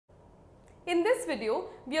In this video,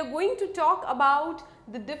 we are going to talk about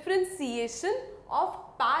the differentiation of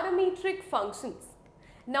parametric functions.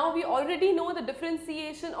 Now we already know the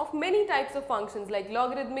differentiation of many types of functions like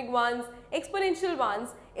logarithmic ones, exponential ones,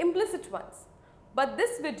 implicit ones. But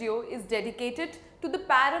this video is dedicated to the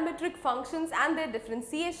parametric functions and their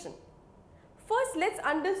differentiation. First, let's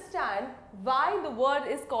understand why the word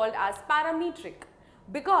is called as parametric.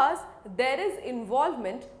 Because there is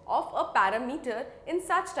involvement of a parameter in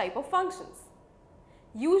such type of functions.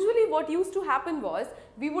 Usually what used to happen was,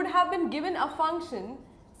 we would have been given a function,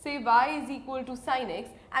 say y is equal to sin x,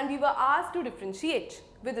 and we were asked to differentiate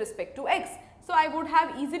with respect to x. So I would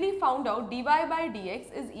have easily found out dy by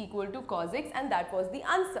dx is equal to cos x, and that was the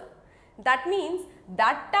answer. That means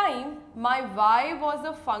that time my y was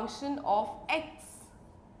a function of x.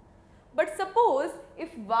 But suppose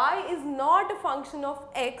if y is not a function of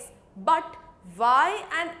x, but y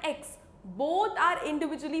and x both are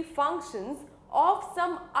individually functions of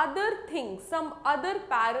some other thing, some other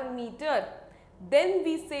parameter, then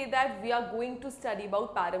we say that we are going to study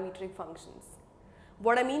about parametric functions.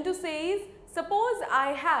 What I mean to say is, suppose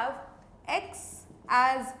I have x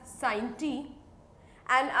as sin t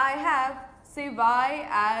and I have say y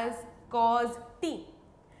as cos t.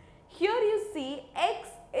 Here you see x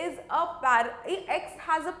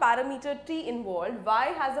has a parameter t involved,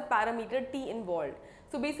 y has a parameter t involved.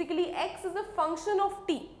 So basically x is a function of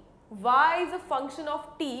t, y is a function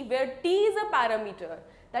of t, where t is a parameter.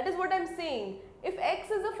 That is what I am saying. If x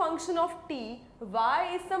is a function of t,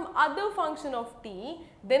 y is some other function of t,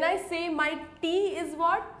 then I say my t is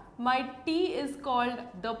what? My t is called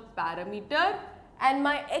the parameter and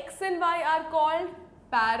my x and y are called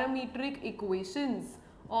parametric equations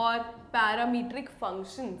or parametric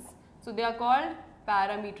functions. So they are called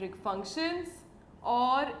parametric functions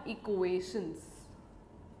or equations.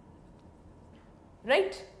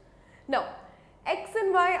 Right? Now, x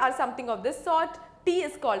and y are something of this sort, t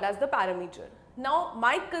is called as the parameter. Now,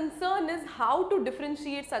 my concern is how to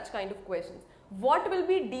differentiate such kind of questions. What will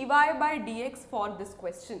be dy by dx for this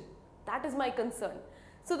question? That is my concern.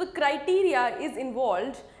 So, the criteria is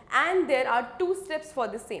involved and there are two steps for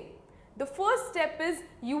the same. The first step is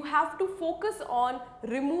you have to focus on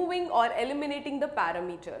removing or eliminating the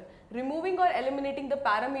parameter. Removing or eliminating the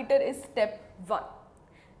parameter is step 1.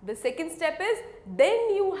 The second step is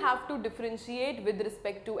then you have to differentiate with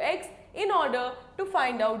respect to x in order to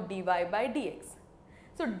find out dy by dx.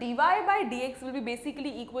 So dy by dx will be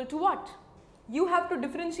basically equal to what? You have to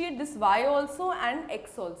differentiate this y also and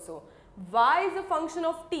x also. Y is a function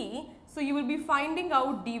of t, so you will be finding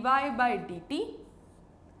out dy by dt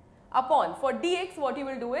upon, for dx what you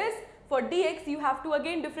will do is, for dx you have to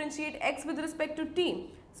again differentiate x with respect to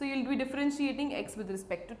t. So you will be differentiating x with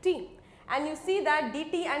respect to t. And you see that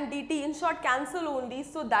dt and dt in short cancel only,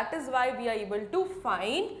 so that is why we are able to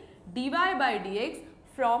find dy by dx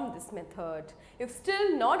from this method. If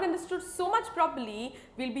still not understood so much properly,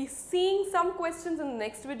 we will be seeing some questions in the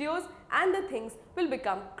next videos and the things will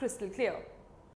become crystal clear.